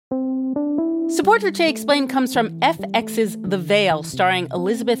Support for Jay Explained comes from FX's The Veil, starring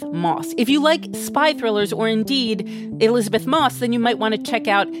Elizabeth Moss. If you like spy thrillers or indeed Elizabeth Moss, then you might want to check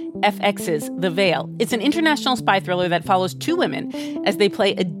out FX's The Veil. It's an international spy thriller that follows two women as they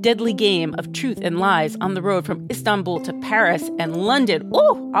play a deadly game of truth and lies on the road from Istanbul to Paris and London.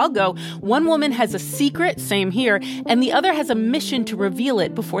 Oh, I'll go. One woman has a secret, same here, and the other has a mission to reveal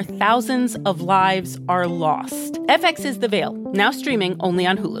it before thousands of lives are lost. FX's The Veil, now streaming only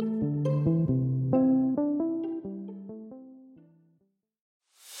on Hulu.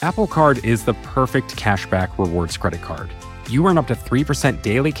 Apple Card is the perfect cashback rewards credit card. You earn up to 3%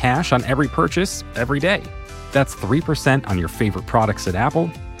 daily cash on every purchase every day. That's 3% on your favorite products at Apple,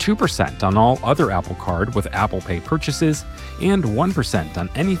 2% on all other Apple Card with Apple Pay purchases, and 1%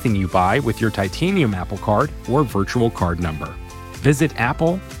 on anything you buy with your titanium Apple Card or virtual card number. Visit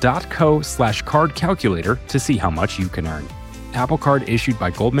apple.co/card calculator to see how much you can earn. Apple Card issued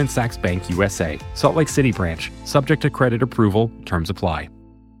by Goldman Sachs Bank USA, Salt Lake City branch, subject to credit approval, terms apply.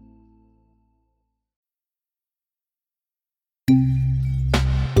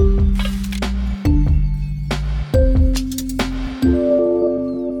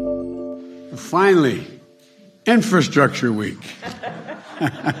 Finally, Infrastructure Week.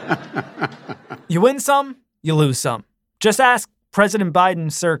 You win some, you lose some. Just ask President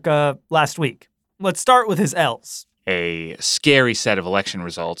Biden circa last week. Let's start with his L's. A scary set of election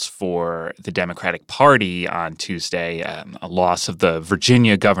results for the Democratic Party on Tuesday, a loss of the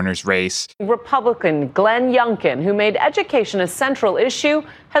Virginia governor's race. Republican Glenn Youngkin, who made education a central issue,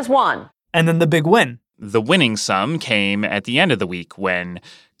 has won. And then the big win. The winning sum came at the end of the week when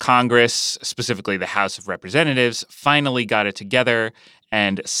Congress, specifically the House of Representatives, finally got it together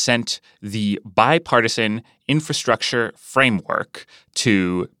and sent the bipartisan infrastructure framework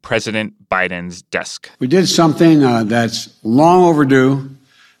to President Biden's desk. We did something that's long overdue,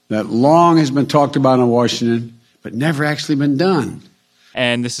 that long has been talked about in Washington, but never actually been done.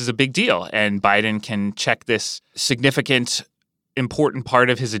 And this is a big deal. And Biden can check this significant, important part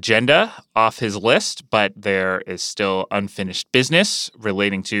of his agenda off his list, but there is still unfinished business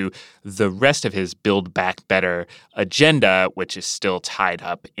relating to the rest of his Build Back Better agenda, which is still tied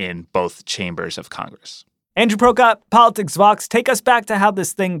up in both chambers of Congress. Andrew Prokop, Politics Vox, take us back to how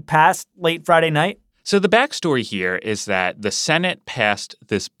this thing passed late Friday night. So the backstory here is that the Senate passed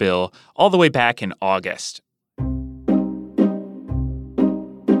this bill all the way back in August.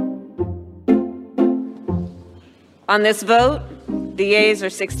 On this vote, the yeas are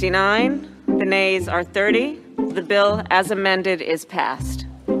 69, the nays are 30. The bill, as amended, is passed.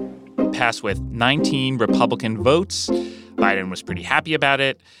 Passed with 19 Republican votes. Biden was pretty happy about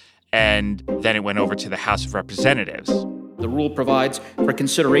it. And then it went over to the House of Representatives. The rule provides for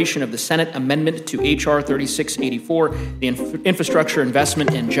consideration of the Senate amendment to H.R. 3684, the Infrastructure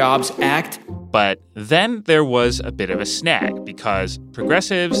Investment and Jobs Act. But then there was a bit of a snag because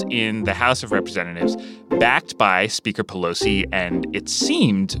progressives in the House of Representatives, backed by Speaker Pelosi and it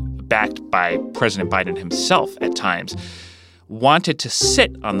seemed backed by President Biden himself at times, wanted to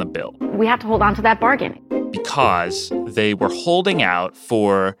sit on the bill. We have to hold on to that bargain. Because they were holding out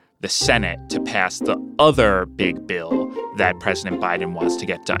for the Senate to pass the other big bill that President Biden wants to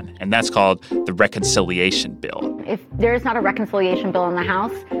get done, and that's called the reconciliation bill. If there is not a reconciliation bill in the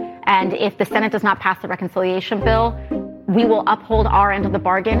House, and if the Senate does not pass the reconciliation bill, we will uphold our end of the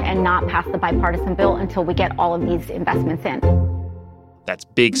bargain and not pass the bipartisan bill until we get all of these investments in. That's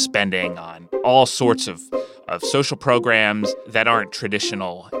big spending on all sorts of social programs that aren't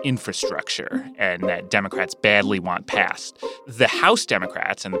traditional infrastructure and that Democrats badly want passed. The House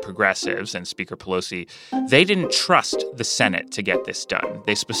Democrats and the progressives and Speaker Pelosi, they didn't trust the Senate to get this done.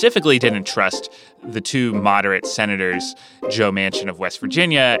 They specifically didn't trust the two moderate senators, Joe Manchin of West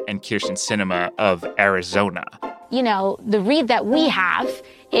Virginia and Kyrsten Sinema of Arizona. You know, the read that we have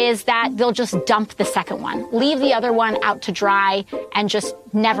is that they'll just dump the second one, leave the other one out to dry, and just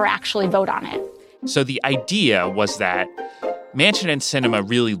never actually vote on it. So the idea was that Manchin and Sinema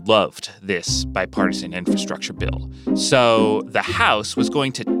really loved this bipartisan infrastructure bill. So the House was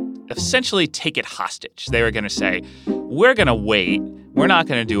going to essentially take it hostage. They were going to say, we're going to wait. We're not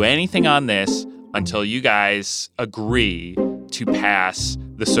going to do anything on this until you guys agree to pass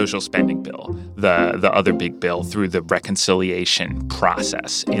the social spending bill, the other big bill, through the reconciliation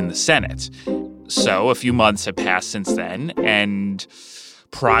process in the Senate. So a few months have passed since then, and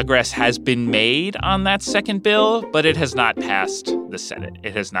progress has been made on that second bill, but it has not passed the Senate.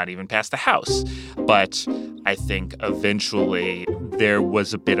 It has not even passed the House. But I think eventually there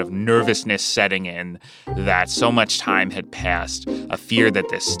was a bit of nervousness setting in that so much time had passed, a fear that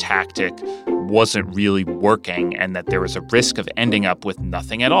this tactic wasn't really working and that there was a risk of ending up with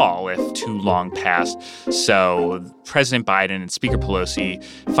nothing at all if too long passed. So President Biden and Speaker Pelosi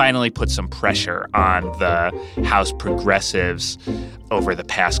finally put some pressure on the House progressives over the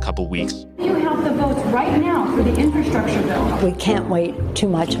past couple weeks. You have the votes right now for the infrastructure bill. We can't wait too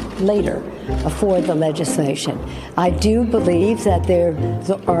much later for the legislation. I do believe that there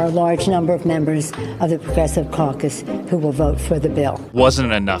are a large number of members of the Progressive Caucus who will vote for the bill.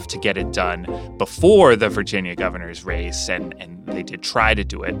 Wasn't enough to get it done before the Virginia governor's race, and they did try to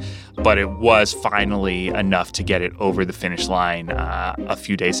do it, but it was finally enough to get it over the finish line a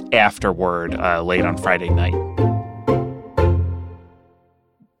few days afterward, late on Friday night.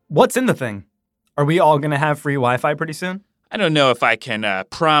 What's in the thing? Are we all going to have free Wi-Fi pretty soon? I don't know if I can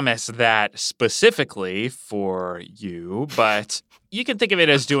promise that specifically for you, but you can think of it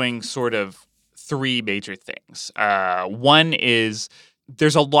as doing sort of three major things. One is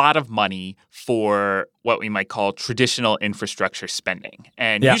there's a lot of money for what we might call traditional infrastructure spending.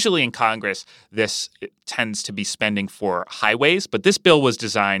 And usually in Congress, this tends to be spending for highways, but this bill was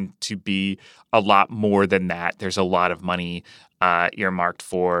designed to be a lot more than that. There's a lot of money earmarked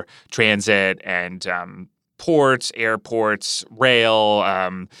for transit and ports, airports,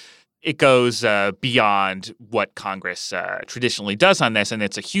 rail. It goes beyond what Congress traditionally does on this, and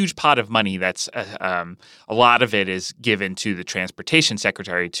it's a huge pot of money that's a lot of it is given to the transportation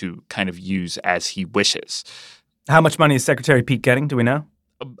secretary to kind of use as he wishes. How much money is Secretary Pete getting? Do we know?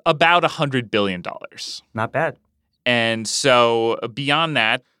 About $100 billion. Not bad. And so beyond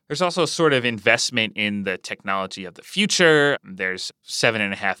that, there's also sort of investment in the technology of the future. There's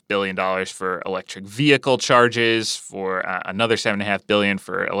 $7.5 billion for electric vehicle charges, for another $7.5 billion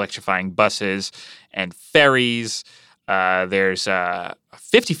for electrifying buses and ferries. There's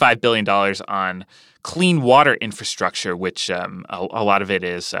 $55 billion on clean water infrastructure, which a lot of it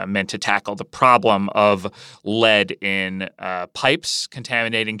is meant to tackle the problem of lead in pipes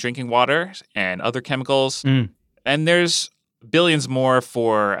contaminating drinking water and other chemicals. And there's billions more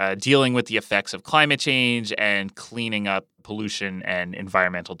for dealing with the effects of climate change and cleaning up pollution and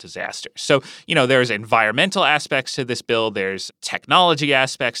environmental disasters. So, there's environmental aspects to this bill, there's technology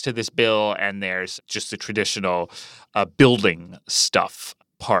aspects to this bill, and there's just the traditional building stuff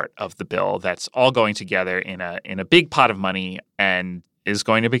part of the bill that's all going together in a big pot of money and is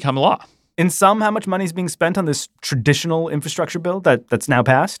going to become law. In sum, how much money is being spent on this traditional infrastructure bill that's now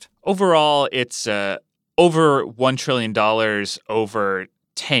passed? Overall, it's over $1 trillion over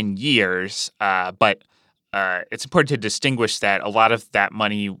 10 years, but it's important to distinguish that a lot of that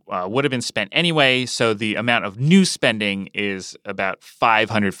money would have been spent anyway, so the amount of new spending is about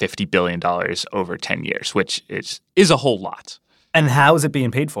 $550 billion over 10 years, which is a whole lot. And how is it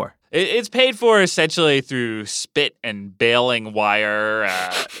being paid for? It's paid for essentially through spit and baling wire,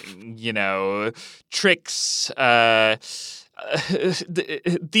 tricks.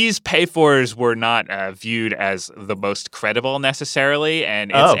 These pay-fors were not viewed as the most credible necessarily,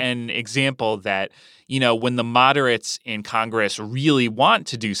 and it's an example that, when the moderates in Congress really want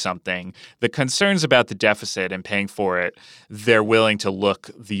to do something, the concerns about the deficit and paying for it, they're willing to look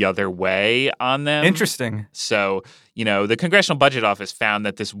the other way on them. Interesting. So, the Congressional Budget Office found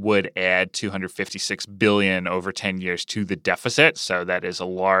that this would add $256 billion over 10 years to the deficit, so that is a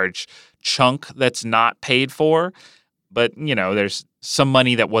large chunk that's not paid for. But, there's some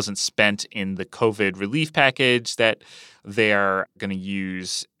money that wasn't spent in the COVID relief package that they're going to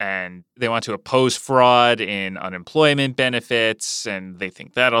use, and they want to oppose fraud in unemployment benefits, and they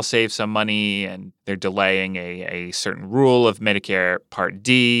think that'll save some money, and they're delaying a certain rule of Medicare Part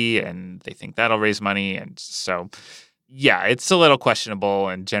D, and they think that'll raise money. And so, yeah, it's a little questionable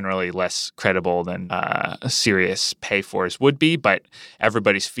and generally less credible than serious pay-fors would be, but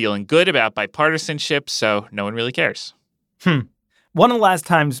everybody's feeling good about bipartisanship, so no one really cares. One of the last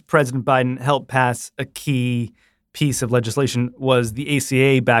times President Biden helped pass a key piece of legislation was the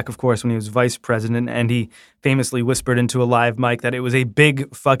ACA back, of course, when he was vice president, and he famously whispered into a live mic that it was a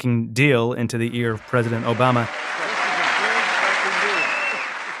big fucking deal into the ear of President Obama.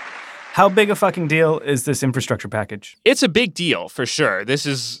 How big a fucking deal is this infrastructure package? It's a big deal, for sure. This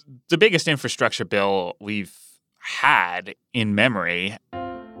is the biggest infrastructure bill we've had in memory.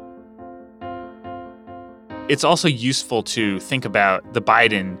 It's also useful to think about the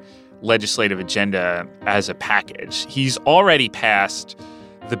Biden legislative agenda as a package. He's already passed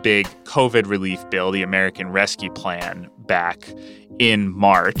the big COVID relief bill, the American Rescue Plan, back in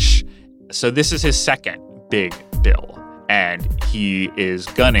March. So this is his second big bill, and he is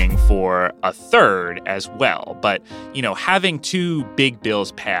gunning for a third as well. But, having two big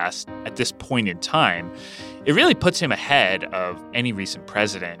bills passed at this point in time, it really puts him ahead of any recent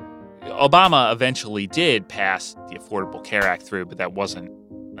president Obama eventually did pass the Affordable Care Act through, but that wasn't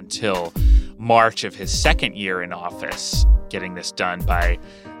until March of his second year in office, getting this done by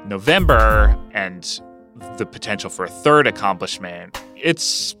November, and the potential for a third accomplishment.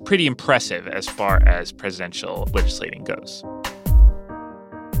 It's pretty impressive as far as presidential legislating goes.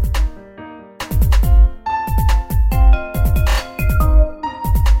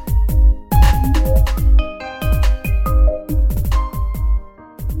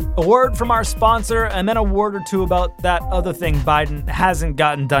 A word from our sponsor, and then a word or two about that other thing Biden hasn't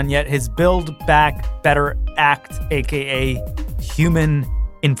gotten done yet, his Build Back Better Act, aka human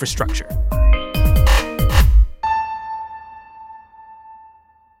infrastructure.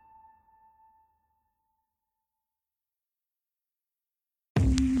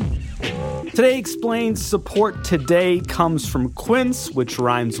 Today Explained support today comes from Quince, which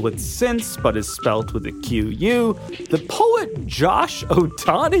rhymes with since but is spelled with a Q-U. The poet Josh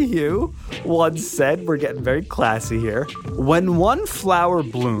O'Donohue once said, we're getting very classy here, when one flower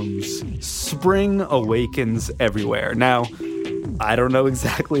blooms, spring awakens everywhere. Now, I don't know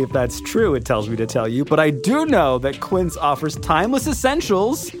exactly if that's true, it tells me to tell you, but I do know that Quince offers timeless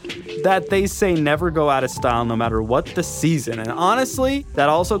essentials that they say never go out of style no matter what the season. And honestly, that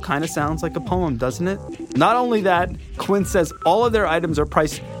also kind of sounds like a poem, doesn't it? Not only that, Quince says all of their items are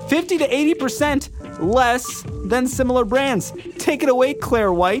priced 50 to 80% less than similar brands. Take it away,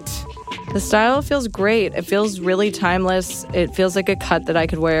 Claire White. The style feels great. It feels really timeless. It feels like a cut that I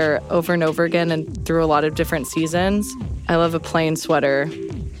could wear over and over again and through a lot of different seasons. I love a plain sweater.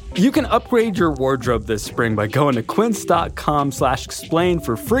 You can upgrade your wardrobe this spring by going to quince.com/explain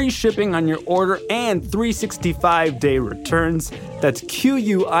for free shipping on your order and 365-day returns. That's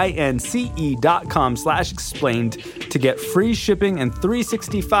QUINCE.com/explained to get free shipping and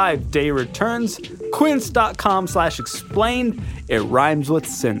 365-day returns. Quince.com/explained. It rhymes with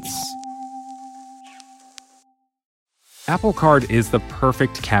since. Apple Card is the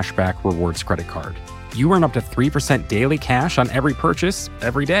perfect cashback rewards credit card. You earn up to 3% daily cash on every purchase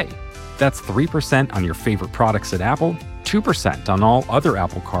every day. That's 3% on your favorite products at Apple, 2% on all other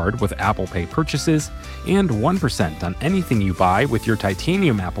Apple Card with Apple Pay purchases, and 1% on anything you buy with your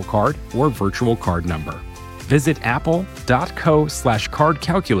titanium Apple Card or virtual card number. Visit apple.co/card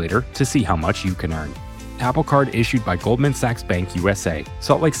calculator to see how much you can earn. Apple Card issued by Goldman Sachs Bank USA,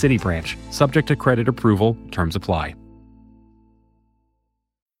 Salt Lake City branch, subject to credit approval, terms apply.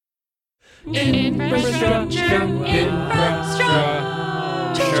 Infrastructure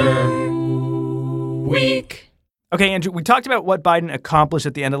Week. Okay, Andrew, we talked about what Biden accomplished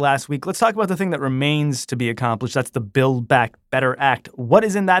at the end of last week. Let's talk about the thing that remains to be accomplished. That's the Build Back Better Act. What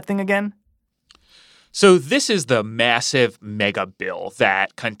is in that thing again? So this is the massive mega bill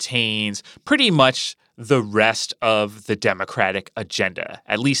that contains pretty much the rest of the Democratic agenda,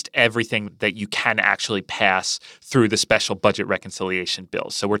 at least everything that you can actually pass through the special budget reconciliation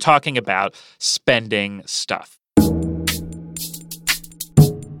bill. So we're talking about spending stuff.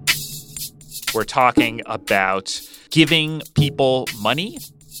 We're talking about giving people money,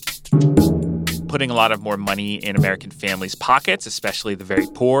 putting a lot of more money in American families' pockets, especially the very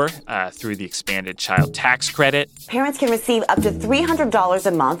poor, through the expanded child tax credit. Parents can receive up to $300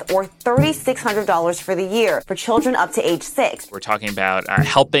 a month or $3,600 for the year for children up to age 6. We're talking about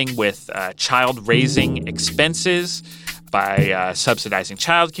helping with child-raising expenses by subsidizing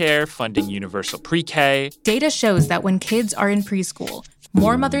childcare, funding universal pre-K. Data shows that when kids are in preschool,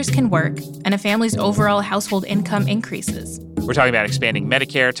 more mothers can work, and a family's overall household income increases. We're talking about expanding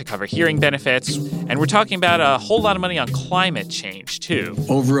Medicare to cover hearing benefits, and we're talking about a whole lot of money on climate change, too.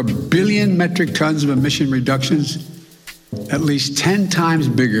 Over 1 billion metric tons of emission reductions, at least 10 times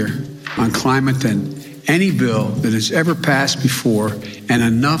bigger on climate than any bill that has ever passed before, and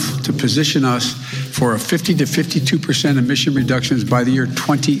enough to position us for a 50 to 52% emission reductions by the year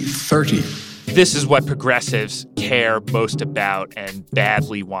 2030. This is what progressives care most about and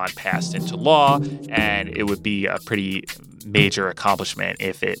badly want passed into law, and it would be a pretty major accomplishment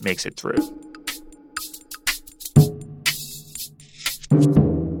if it makes it through.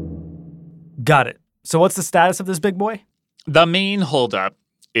 Got it. So what's the status of this big boy? The main holdup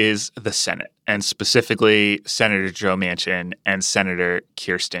is the Senate, and specifically Senator Joe Manchin and Senator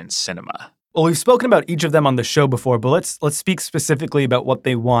Kyrsten Sinema. Well, we've spoken about each of them on the show before, but let's speak specifically about what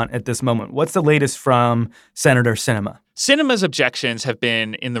they want at this moment. What's the latest from Senator Sinema? Sinema's objections have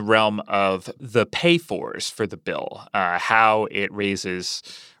been in the realm of the pay-fors for the bill, how it raises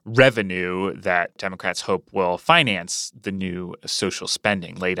revenue that Democrats hope will finance the new social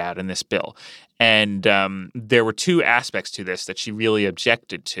spending laid out in this bill. And there were two aspects to this that she really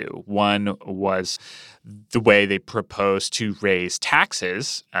objected to. One was the way they proposed to raise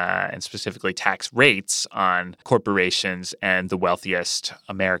taxes, and specifically tax rates on corporations and the wealthiest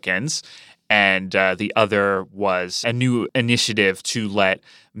Americans. And the other was a new initiative to let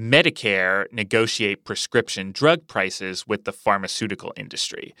Medicare negotiate prescription drug prices with the pharmaceutical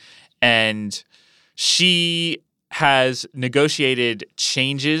industry. And she has negotiated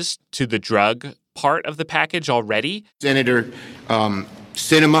changes to the drug part of the package already. Senator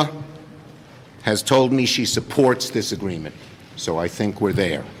Sinema has told me she supports this agreement. So I think we're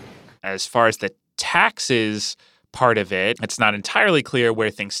there. As far as the taxes part of it, it's not entirely clear where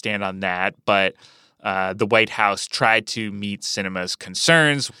things stand on that, but the White House tried to meet Sinema's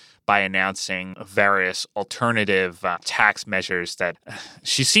concerns by announcing various alternative tax measures that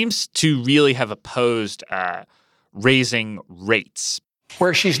she seems to really have opposed raising rates.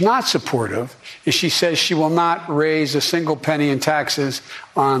 Where she's not supportive is she says she will not raise a single penny in taxes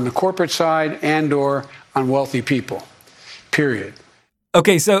on the corporate side and or on wealthy people, period.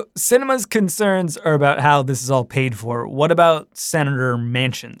 Okay, so Sinema's concerns are about how this is all paid for. What about Senator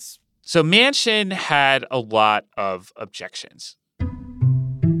Manchin's? So Manchin had a lot of objections.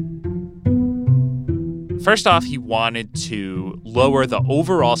 First off, he wanted to lower the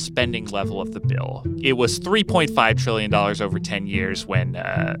overall spending level of the bill. It was $3.5 trillion over 10 years when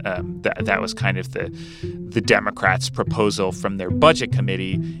that was kind of the Democrats' proposal from their budget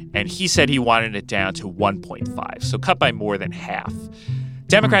committee, and he said he wanted it down to 1.5, so cut by more than half.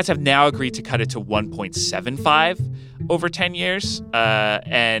 Democrats have now agreed to cut it to 1.75 over 10 years,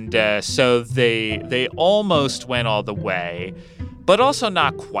 so they almost went all the way, but also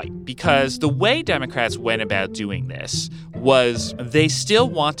not quite, because the way Democrats went about doing this was they still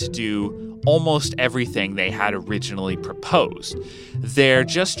want to do almost everything they had originally proposed. They're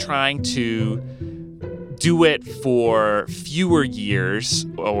just trying to do it for fewer years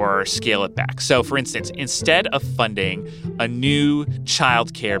or scale it back. So, for instance, instead of funding a new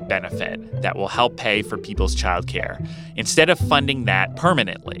child care benefit that will help pay for people's child care, instead of funding that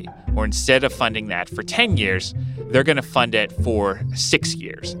permanently, or instead of funding that for 10 years, they're going to fund it for 6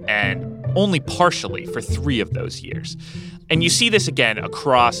 years and only partially for 3 of those years. And you see this again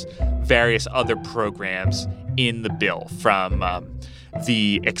across various other programs in the bill, from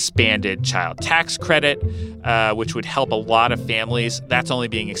the expanded child tax credit, which would help a lot of families. That's only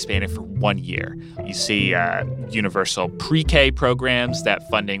being expanded for 1 year. You see universal pre-K programs, that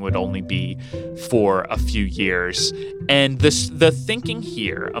funding would only be for a few years. And the thinking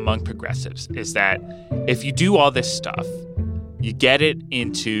here among progressives is that if you do all this stuff, you get it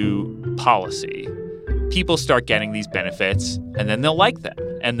into policy, people start getting these benefits, and then they'll like them.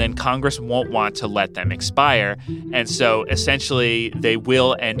 And then Congress won't want to let them expire. And so essentially they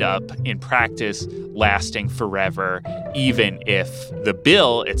will end up in practice lasting forever, even if the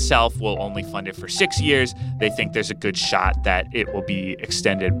bill itself will only fund it for 6 years. They think there's a good shot that it will be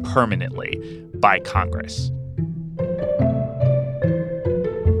extended permanently by Congress.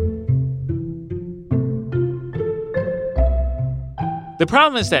 The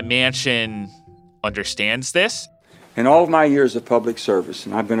problem is that Manchin understands this. In all of my years of public service,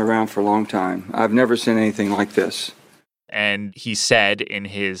 and I've been around for a long time, I've never seen anything like this. And he said in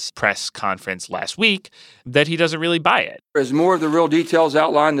his press conference last week that he doesn't really buy it. As more of the real details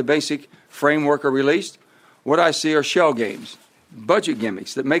outline the basic framework are released, what I see are shell games, budget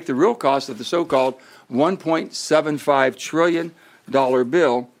gimmicks that make the real cost of the so-called $1.75 trillion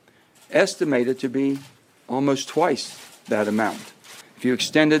bill estimated to be almost twice that amount if you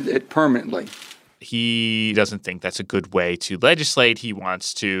extended it permanently. He doesn't think that's a good way to legislate. He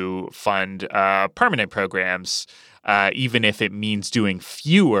wants to fund permanent programs, even if it means doing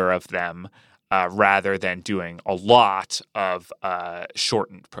fewer of them rather than doing a lot of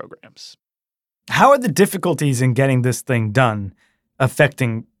shortened programs. How are the difficulties in getting this thing done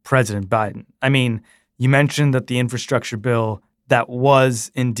affecting President Biden? I mean, you mentioned that the infrastructure bill that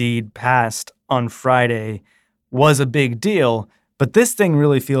was indeed passed on Friday was a big deal, but this thing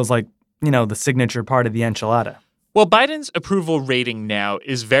really feels like, the signature part of the enchilada. Well, Biden's approval rating now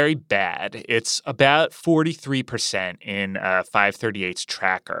is very bad. It's about 43% in 538's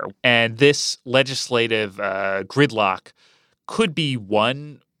tracker. And this legislative gridlock could be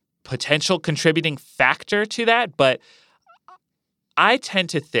one potential contributing factor to that. But I tend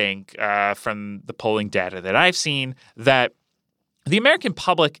to think from the polling data that I've seen that the American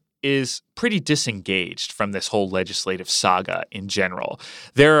public is pretty disengaged from this whole legislative saga in general.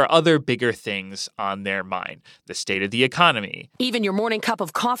 There are other bigger things on their mind. The state of the economy. Even your morning cup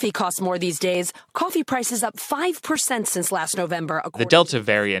of coffee costs more these days. Coffee prices up 5% since last November. The Delta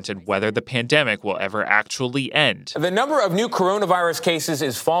variant and whether the pandemic will ever actually end. The number of new coronavirus cases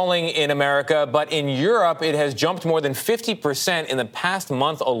is falling in America, but in Europe, it has jumped more than 50% in the past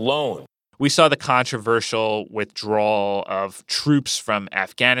month alone. We saw the controversial withdrawal of troops from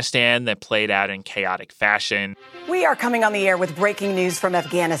Afghanistan that played out in chaotic fashion. We are coming on the air with breaking news from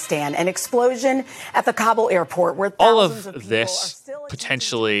Afghanistan. An explosion at the Kabul airport where all of this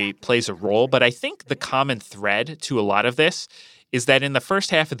potentially plays a role, but I think the common thread to a lot of this is that in the first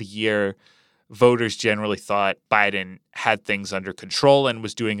half of the year, voters generally thought Biden had things under control and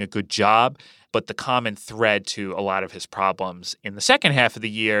was doing a good job. But the common thread to a lot of his problems in the second half of the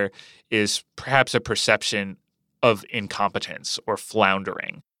year is perhaps a perception of incompetence or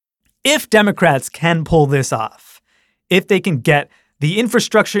floundering. If Democrats can pull this off, if they can get the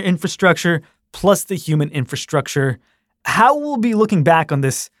infrastructure plus the human infrastructure, how will we be looking back on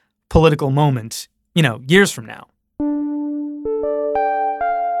this political moment, years from now?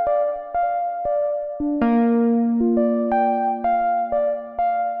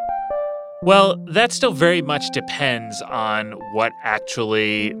 Well, that still very much depends on what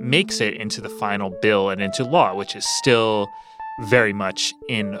actually makes it into the final bill and into law, which is still very much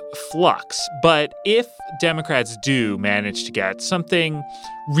in flux. But if Democrats do manage to get something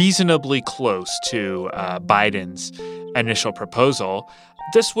reasonably close to Biden's initial proposal,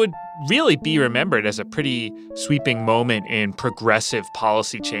 this would really be remembered as a pretty sweeping moment in progressive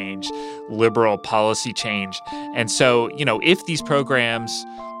policy change, liberal policy change. And so, if these programs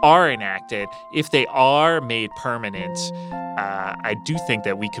are enacted, if they are made permanent, I do think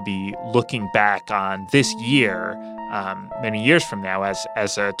that we could be looking back on this year, many years from now,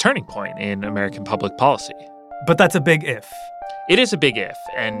 as a turning point in American public policy. But that's a big if. It is a big if,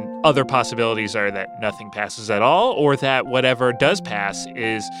 and other possibilities are that nothing passes at all, or that whatever does pass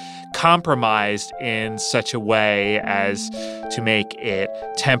is compromised in such a way as to make it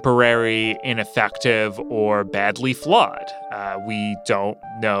temporary, ineffective, or badly flawed. We don't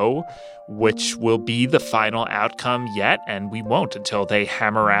know which will be the final outcome yet, and we won't until they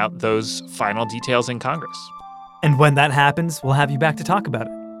hammer out those final details in Congress. And when that happens, we'll have you back to talk about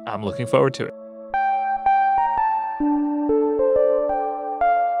it. I'm looking forward to it.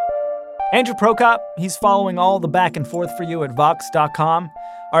 Andrew Prokop, he's following all the back and forth for you at Vox.com.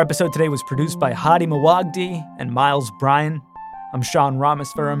 Our episode today was produced by Hady Mawajdeh and Miles Bryan. I'm Sean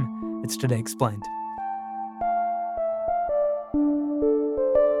Rameswaram. It's Today Explained.